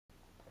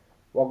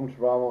Welcome to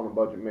Survival on a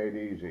Budget Made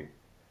Easy.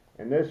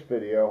 In this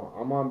video,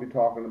 I'm going to be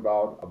talking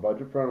about a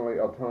budget-friendly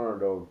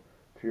alternative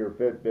to your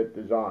Fitbit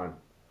design.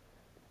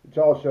 It's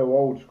also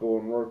old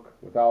school and work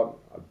without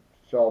a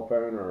cell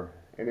phone or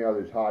any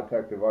of these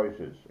high-tech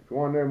devices. If you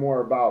want to know more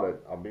about it,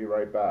 I'll be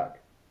right back.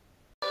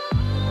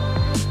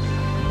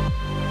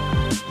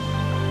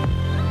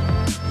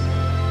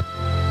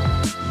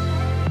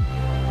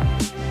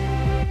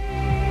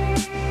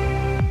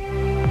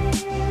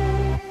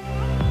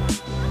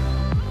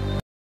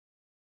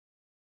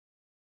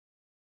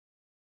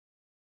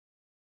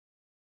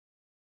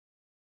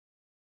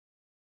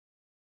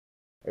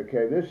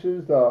 Okay, this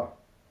is the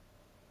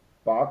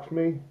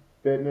BoxMe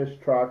Fitness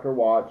Tracker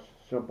Watch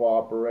Simple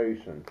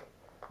Operation.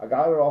 I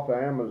got it off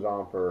of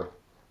Amazon for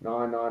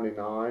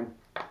 $9.99.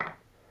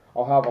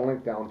 I'll have a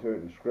link down to it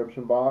in the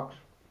description box.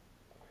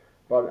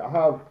 But I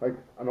have like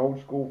an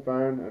old school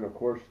phone, and of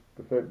course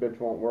the Fitbits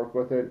won't work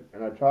with it.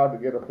 And I tried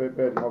to get a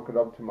Fitbit and hook it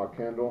up to my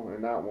Kindle,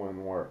 and that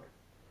wouldn't work.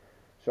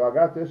 So I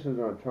got this as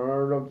an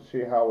alternative to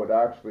see how it would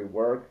actually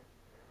work.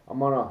 I'm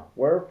gonna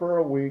wear it for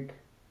a week,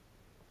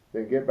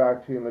 then get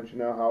back to you and let you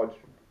know how it's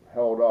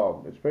held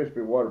up. It's supposed to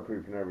be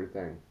waterproof and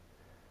everything.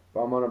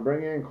 But I'm going to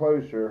bring it in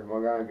closer and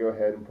we're going to go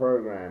ahead and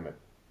program it.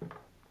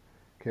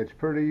 Okay, it's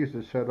pretty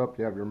easy to set up.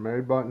 You have your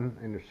mode button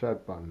and your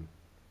set button.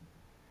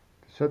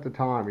 To set the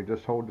time, you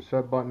just hold the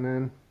set button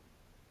in.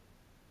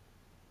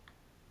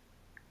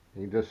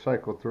 You just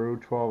cycle through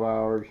 12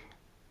 hours,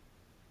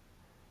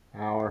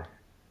 hour,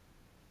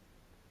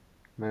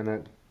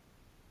 minute.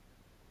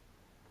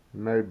 The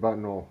mode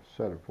button will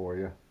set it for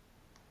you.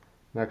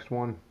 Next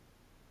one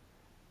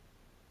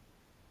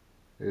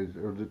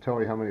it'll just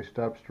tell you how many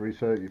steps. To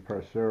reset it, you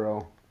press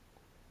 0.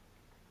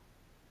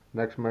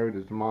 Next mode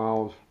is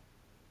miles.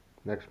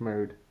 Next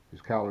mode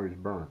is calories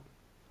burnt.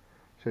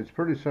 So it's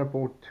pretty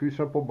simple, 2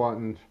 simple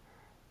buttons.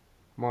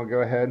 I'm going to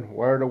go ahead and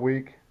wear it a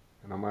week,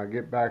 and I'm going to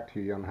get back to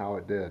you on how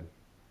it did.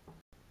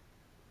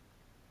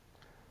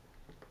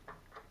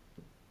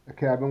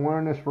 Okay, I've been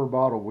wearing this for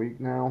about a week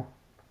now,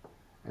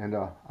 and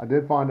I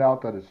did find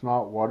out that it's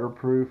not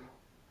waterproof.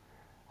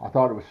 I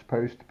thought it was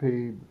supposed to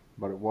be,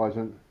 but it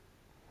wasn't.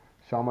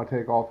 So I'm going to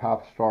take off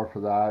half a star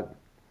for that.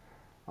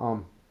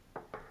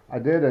 I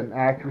did an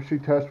accuracy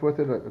test with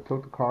it. I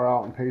took the car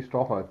out and paced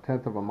off a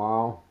 1/10 of a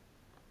mile.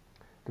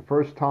 The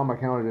first time I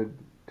counted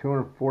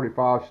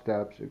 245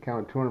 steps, it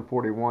counted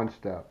 241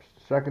 steps.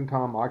 The second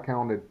time I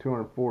counted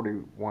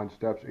 241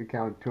 steps, it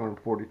counted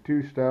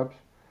 242 steps.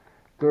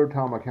 Third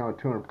time I counted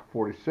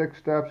 246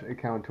 steps, it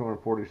counted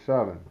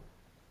 247.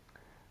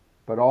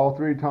 But all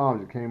 3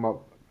 times it came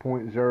up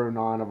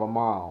 0.09 of a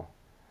mile.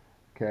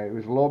 Okay, it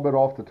was a little bit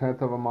off the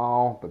 1/10 of a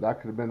mile, but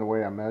that could have been the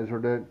way I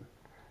measured it.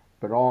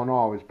 But all in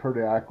all, it was pretty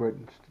accurate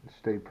and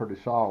stayed pretty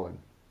solid.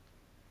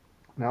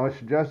 Now I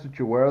suggest that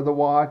you wear the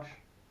watch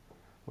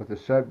with the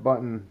set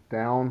button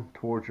down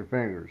towards your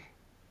fingers.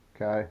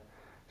 Okay,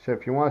 so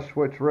if you want to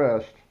switch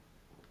wrists,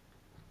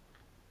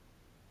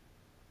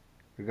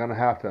 you're going to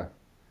have to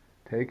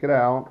take it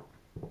out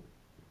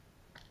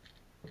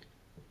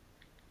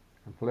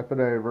and flip it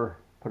over,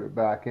 put it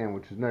back in,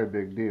 which is no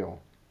big deal.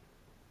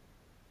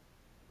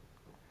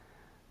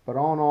 But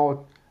all in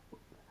all,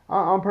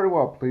 I'm pretty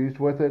well pleased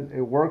with it.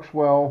 It works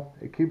well.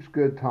 It keeps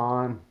good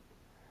time.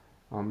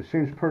 It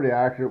seems pretty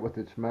accurate with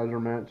its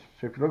measurements.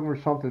 So if you're looking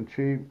for something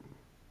cheap,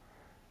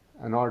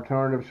 an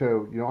alternative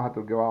so you don't have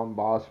to go out and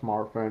buy a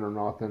smartphone or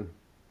nothing,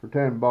 for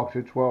 10 bucks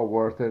it's well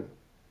worth it.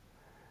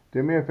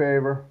 Do me a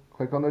favor,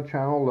 click on the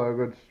channel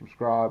logo to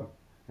subscribe.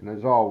 And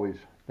as always,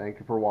 thank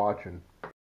you for watching.